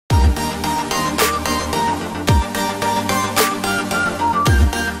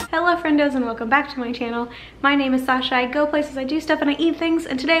Hello friendos and welcome back to my channel. My name is Sasha. I go places, I do stuff, and I eat things,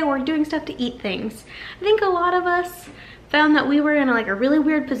 and today we're doing stuff to eat things. I think a lot of us found that we were in a really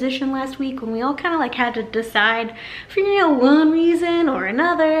weird position last week when we all kind of had to decide for one reason or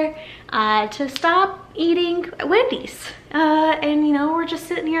another to stop eating Wendy's. And we're just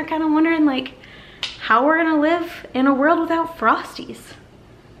sitting here kind of wondering how we're gonna live in a world without Frosties.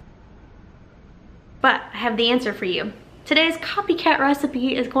 But I have the answer for you. Today's copycat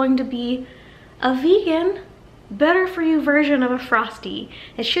recipe is going to be a vegan, better for you version of a Frosty.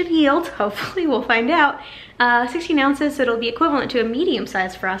 It should yield, hopefully we'll find out, 16 ounces, so it'll be equivalent to a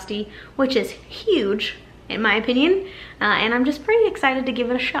medium-sized Frosty, which is huge in my opinion, and I'm just pretty excited to give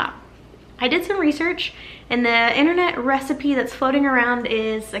it a shot. I did some research, and the internet recipe that's floating around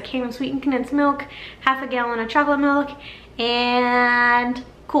is a can of sweetened condensed milk, half a gallon of chocolate milk, and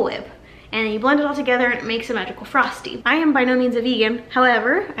Cool Whip. And then you blend it all together and it makes a magical Frosty. I am by no means a vegan.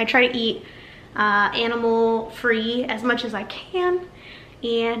 However, I try to eat animal free as much as I can.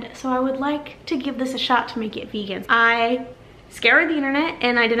 And so I would like to give this a shot to make it vegan. I scoured the internet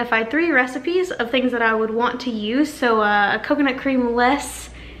and identified 3 recipes of things that I would want to use. So a coconut cream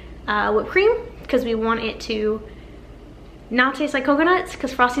less whipped cream, because we want it to not taste like coconuts,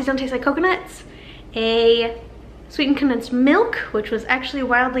 because Frosties don't taste like coconuts. A sweetened condensed milk, which was actually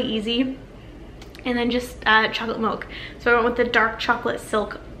wildly easy, and then just chocolate milk. So I went with the dark chocolate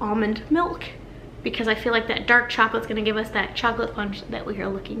silk almond milk because I feel like that dark chocolate's gonna give us that chocolate punch that we are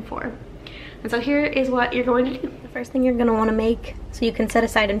looking for. And so here is what you're going to do. The first thing you're gonna wanna make, so you can set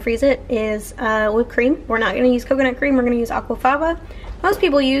aside and freeze it, is whipped cream. We're not gonna use coconut cream, we're gonna use aqua fava. Most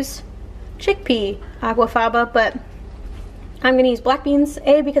people use chickpea aqua fava, but I'm gonna use black beans,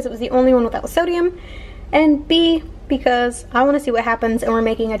 A, because it was the only one without sodium, and B, because I want to see what happens, and we're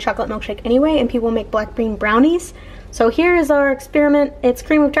making a chocolate milkshake anyway, and people make black bean brownies. So here is our experiment. It's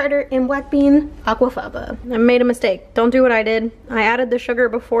cream of tartar and black bean aquafaba. I made a mistake. Don't do what I did. I added the sugar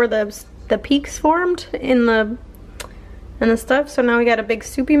before the peaks formed in the stuff, so now we got a big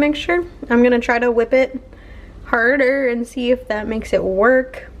soupy mixture. I'm gonna try to whip it harder and see if that makes it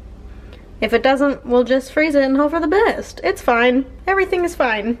work. If it doesn't, we'll just freeze it and hope for the best. It's fine. Everything is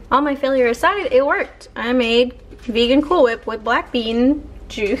fine. All my failure aside, it worked. I made vegan Cool Whip with black bean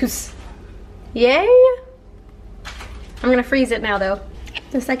juice. Yay! I'm gonna freeze it now though.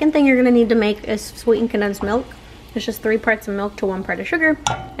 The second thing you're gonna need to make is sweetened condensed milk. It's just 3 parts of milk to 1 part of sugar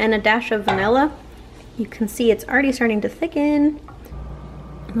and a dash of vanilla. You can see it's already starting to thicken.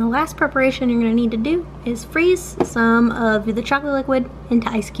 And the last preparation you're gonna need to do is freeze some of the chocolate liquid into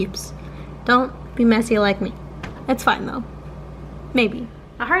ice cubes. Don't be messy like me. It's fine though. Maybe.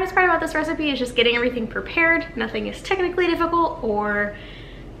 The hardest part about this recipe is just getting everything prepared. Nothing is technically difficult or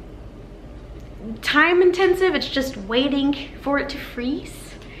time intensive. It's just waiting for it to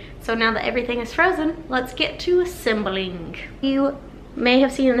freeze. So now that everything is frozen, let's get to assembling. You may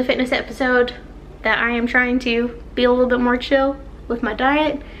have seen in the fitness episode that I am trying to be a little bit more chill with my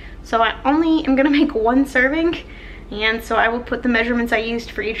diet. So I only am gonna make 1 serving. And so I will put the measurements I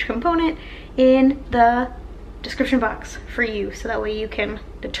used for each component in the description box for you, so that way you can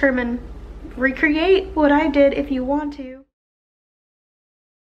recreate what I did if you want to.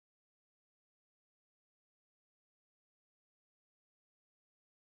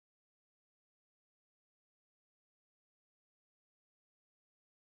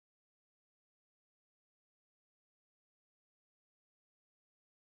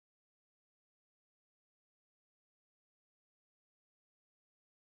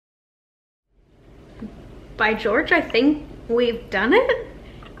 By George, I think we've done it.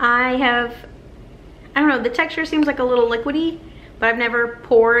 I don't know, the texture seems like a little liquidy, but I've never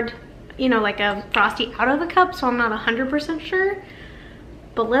poured, like a Frosty out of the cup, so I'm not 100% sure.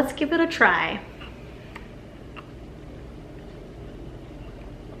 But let's give it a try.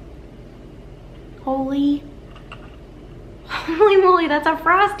 Holy moly, that's a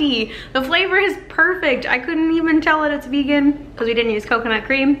Frosty. The flavor is perfect. I couldn't even tell that it's vegan because we didn't use coconut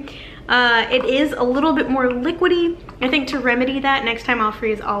cream. It is a little bit more liquidy. I think to remedy that, next time I'll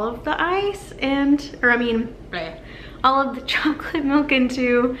freeze all of the ice all of the chocolate milk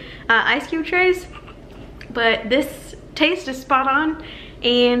into ice cube trays. But this taste is spot on,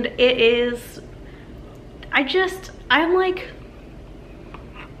 and it is, I've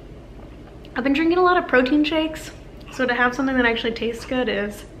been drinking a lot of protein shakes, so to have something that actually tastes good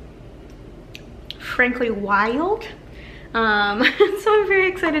is frankly wild. So I'm very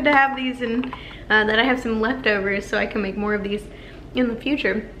excited to have these, and that I have some leftovers so I can make more of these in the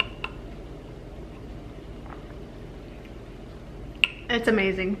future. It's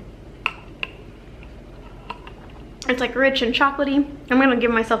amazing. It's like rich and chocolatey. I'm gonna give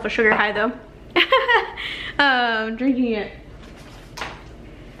myself a sugar high though. Drinking it.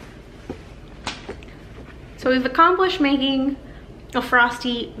 So we've accomplished making a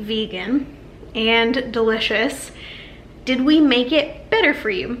Frosty vegan and delicious. Did we make it better for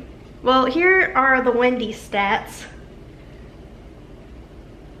you? Well, here are the Wendy's stats.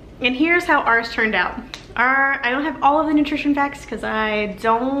 And here's how ours turned out. I don't have all of the nutrition facts because I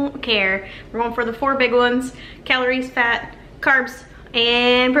don't care. We're going for the 4 big ones: calories, fat, carbs,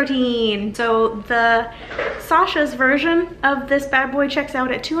 and protein. So the Sasha's version of this bad boy checks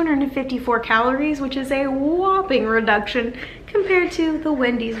out at 254 calories, which is a whopping reduction compared to the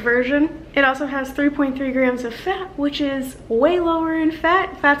Wendy's version. It also has 3.3 grams of fat, which is way lower in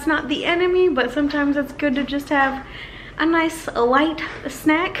fat. Fat's not the enemy, but sometimes it's good to just have a nice light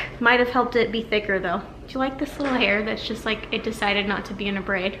snack. Might have helped it be thicker though. Do you like this little hair that's just like it decided not to be in a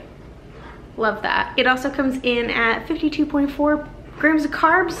braid? Love that. It also comes in at 52.4 grams of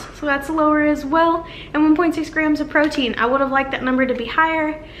carbs, so that's lower as well, and 1.6 grams of protein. I would have liked that number to be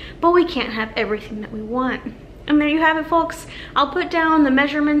higher, but we can't have everything that we want. And there you have it, folks. I'll put down the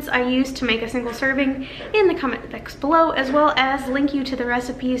measurements I used to make a single serving in the comment box below, as well as link you to the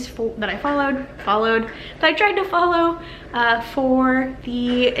recipes that I that I tried to follow for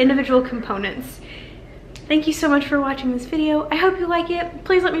the individual components. Thank you so much for watching this video. I hope you like it.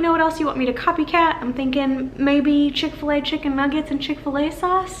 Please let me know what else you want me to copycat. I'm thinking maybe Chick-fil-A chicken nuggets and Chick-fil-A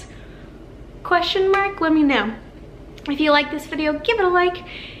sauce? Question mark? Let me know. If you like this video, give it a like,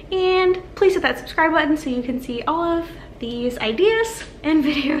 and please hit that subscribe button so you can see all of these ideas and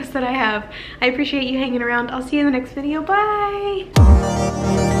videos that I have. I appreciate you hanging around. I'll see you in the next video.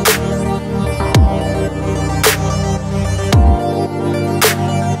 Bye!